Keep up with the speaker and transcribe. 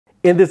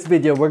In this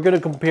video, we're going to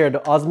compare the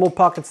Osmo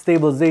Pocket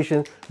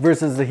Stabilization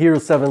versus the Hero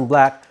 7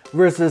 Black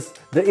versus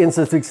the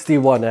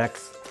Insta360 One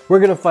X. We're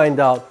going to find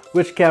out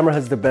which camera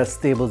has the best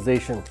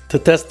stabilization. To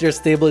test their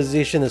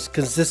stabilization as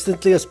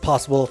consistently as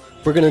possible,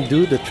 we're going to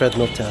do the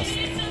treadmill test.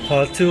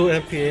 2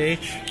 mph.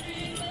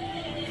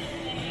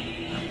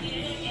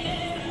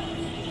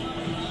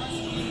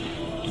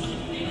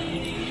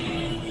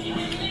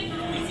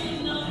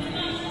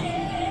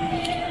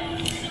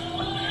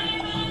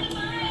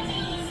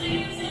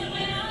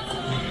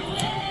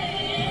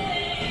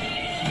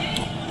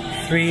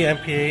 Three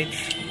mph.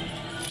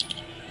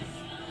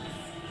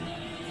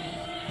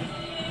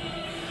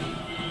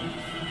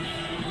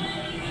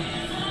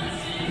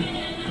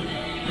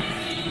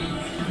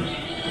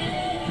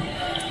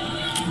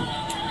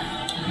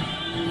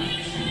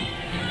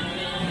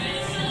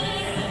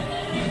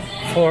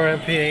 4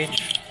 mph.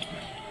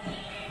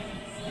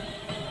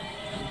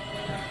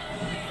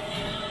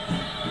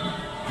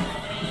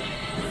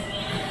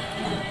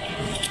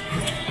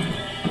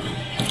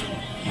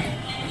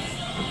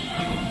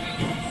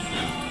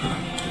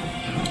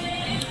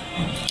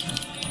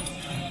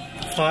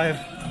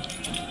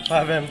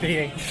 5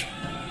 mph.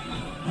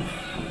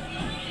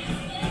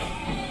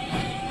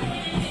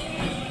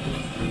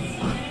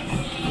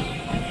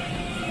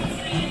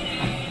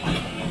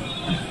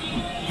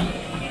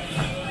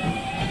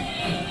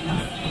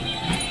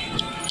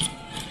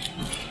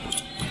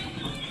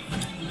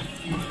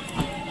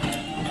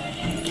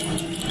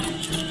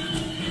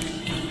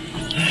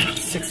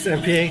 6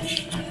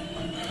 mph.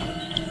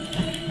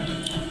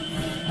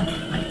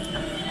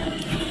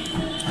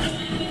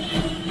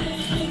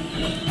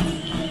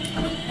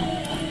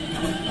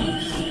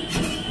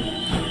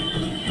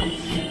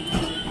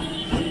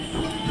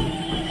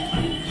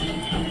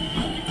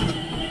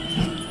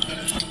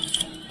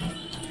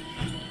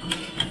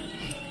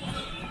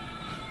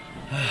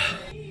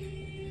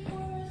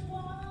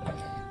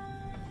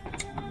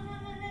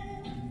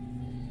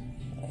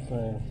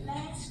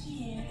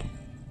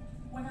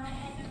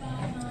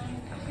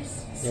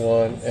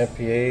 1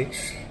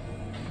 mph.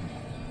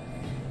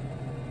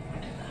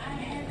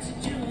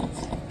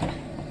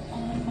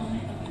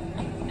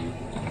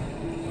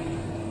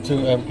 2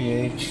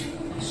 mph.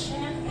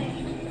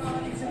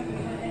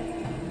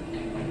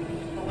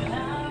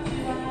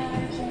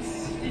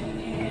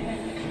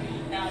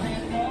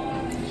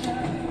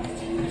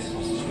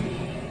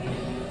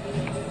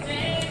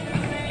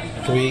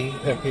 3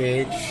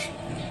 mph.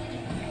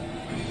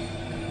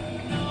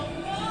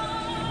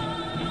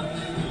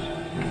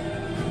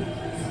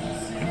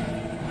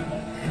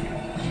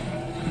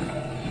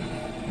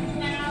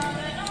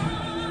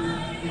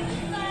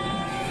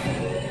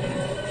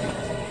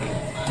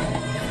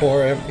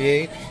 4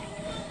 mph.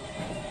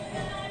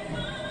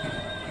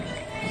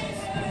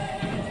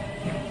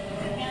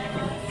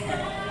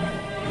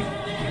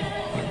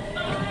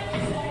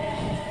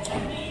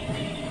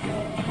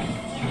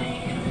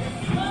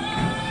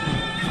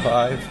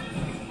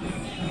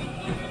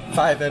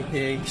 5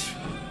 mph.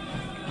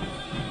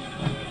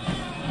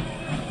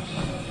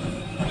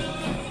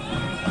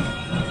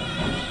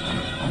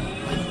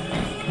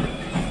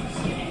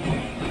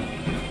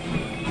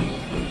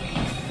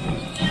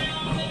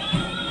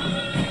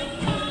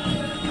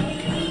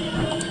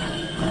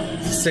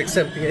 6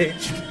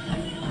 mph.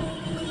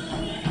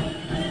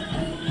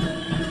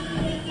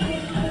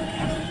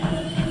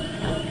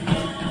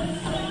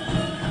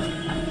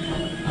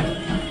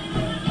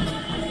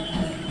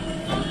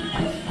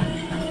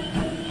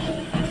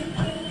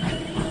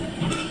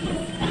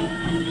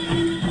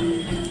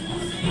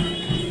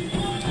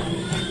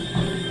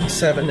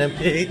 7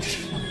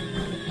 mph.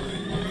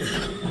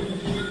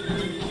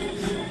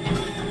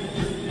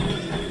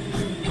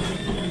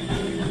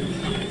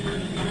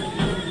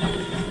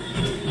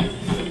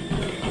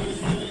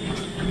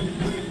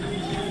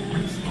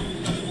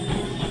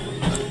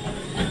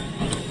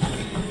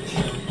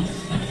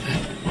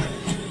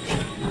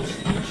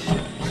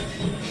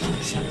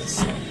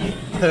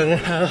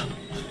 10.5.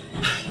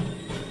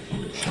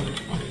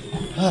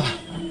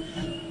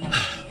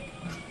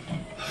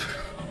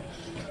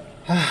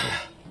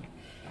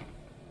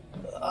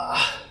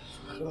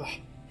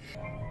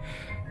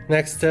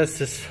 Next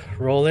test is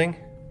rolling.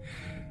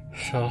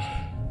 So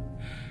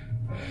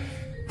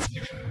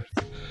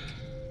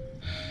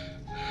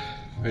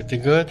pretty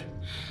good.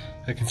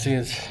 I can see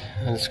it's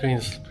on the screen,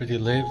 it's pretty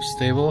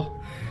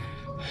stable.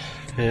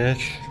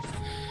 Pitch.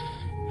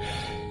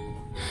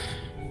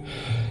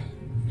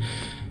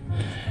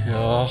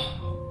 Yeah.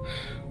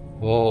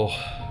 Whoa.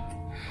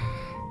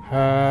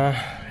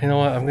 You know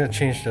what? I'm gonna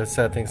change the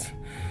settings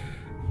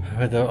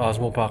with the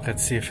Osmo Pocket,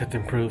 see if it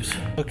improves.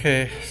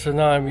 Okay, so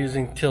now I'm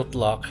using tilt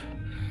lock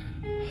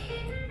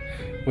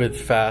with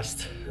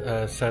fast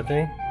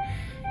setting.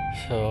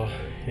 So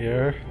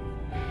here,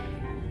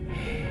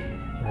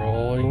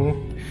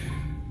 rolling.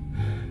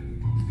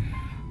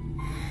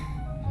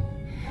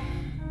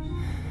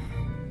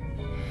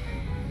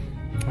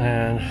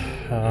 And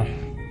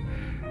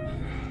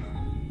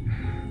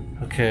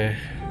okay.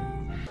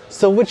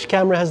 So which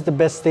camera has the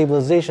best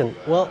stabilization?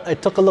 Well, I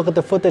took a look at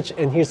the footage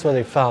and here's what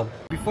I found.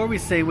 Before we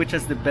say which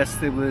has the best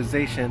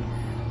stabilization,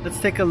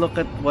 let's take a look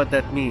at what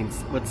that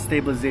means, what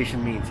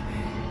stabilization means.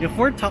 If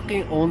we're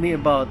talking only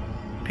about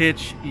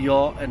pitch,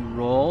 yaw, and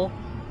roll,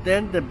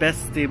 then the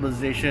best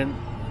stabilization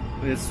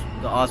is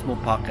the Osmo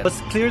Pocket. It's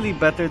clearly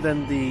better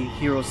than the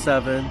Hero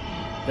 7,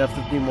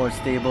 definitely more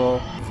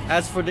stable.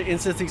 As for the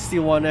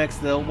Insta360 One X,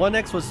 the One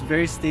X was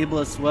very stable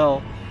as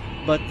well,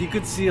 but you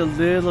could see a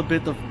little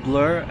bit of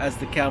blur as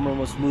the camera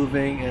was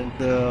moving and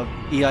the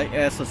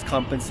EIS was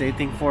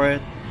compensating for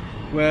it.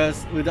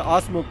 Whereas with the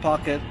Osmo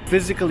Pocket,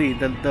 physically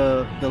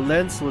the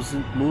lens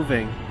wasn't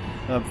moving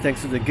thanks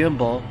to the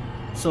gimbal,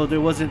 so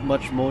there wasn't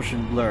much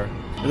motion blur.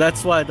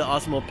 That's why the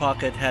Osmo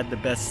Pocket had the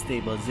best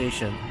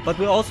stabilization. But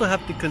we also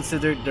have to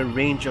consider the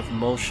range of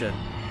motion.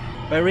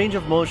 By range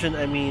of motion,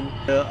 I mean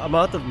the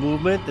amount of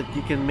movement that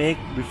you can make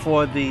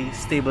before the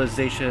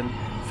stabilization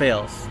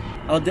fails.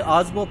 The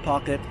Osmo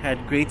Pocket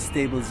had great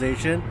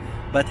stabilization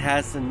but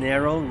has a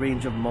narrow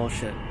range of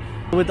motion.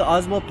 With the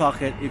Osmo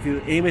Pocket, if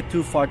you aim it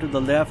too far to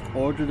the left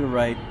or to the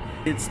right,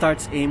 it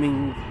starts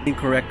aiming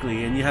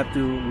incorrectly and you have to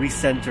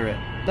recenter it.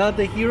 Now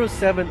the Hero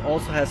 7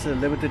 also has a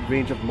limited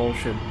range of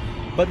motion,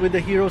 but with the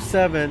Hero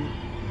 7,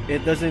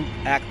 it doesn't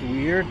act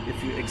weird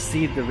if you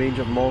exceed the range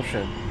of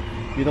motion.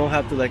 You don't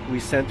have to like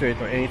recenter it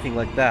or anything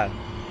like that.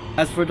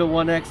 As for the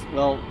One X,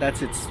 well,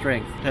 that's its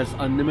strength. It has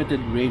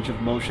unlimited range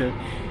of motion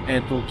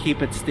and it will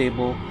keep it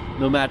stable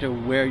no matter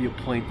where you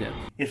point it.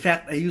 In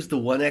fact, I used the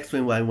One X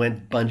when I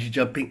went bungee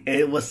jumping and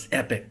it was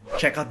epic.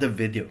 Check out the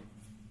video.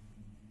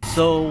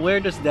 So where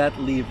does that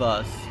leave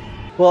us?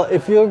 Well,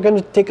 if you're going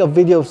to take a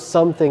video of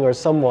something or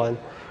someone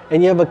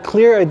and you have a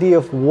clear idea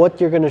of what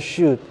you're going to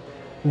shoot,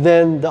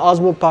 then the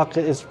Osmo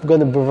Pocket is going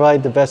to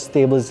provide the best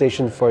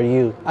stabilization for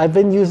you. I've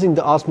been using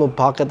the Osmo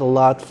Pocket a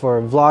lot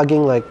for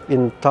vlogging, like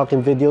in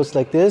talking videos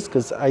like this,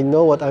 because I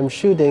know what I'm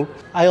shooting.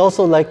 I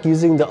also like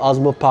using the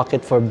Osmo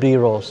Pocket for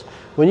B-rolls.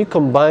 When you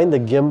combine the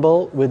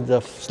gimbal with the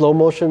slow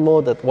motion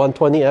mode at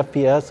 120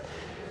 FPS,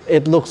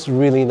 it looks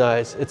really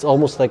nice. It's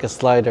almost like a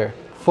slider.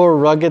 For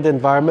rugged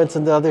environments,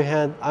 on the other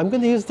hand, I'm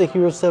going to use the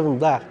Hero 7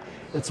 Black.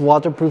 It's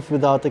waterproof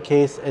without the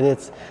case, and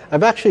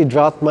I've actually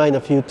dropped mine a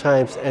few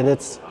times and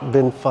it's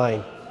been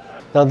fine.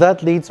 Now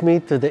that leads me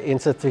to the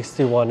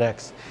Insta360 One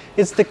X.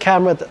 It's the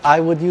camera that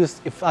I would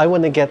use if I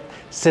want to get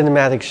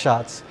cinematic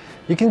shots.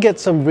 You can get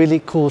some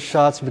really cool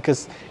shots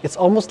because it's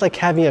almost like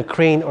having a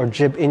crane or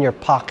jib in your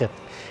pocket.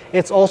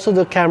 It's also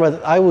the camera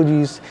that I would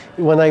use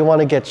when I want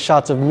to get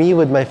shots of me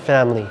with my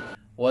family.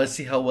 Want to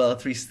see how well a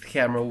 360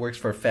 camera works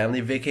for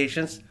family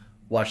vacations?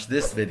 Watch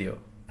this video.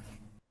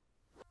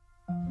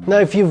 Now,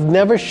 if you've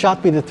never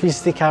shot with a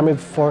 360 camera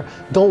before,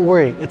 don't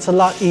worry, it's a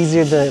lot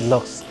easier than it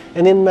looks.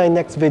 And in my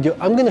next video,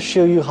 I'm going to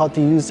show you how to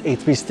use a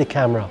 360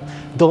 camera.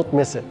 Don't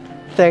miss it.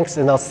 Thanks,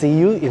 and I'll see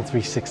you in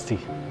 360.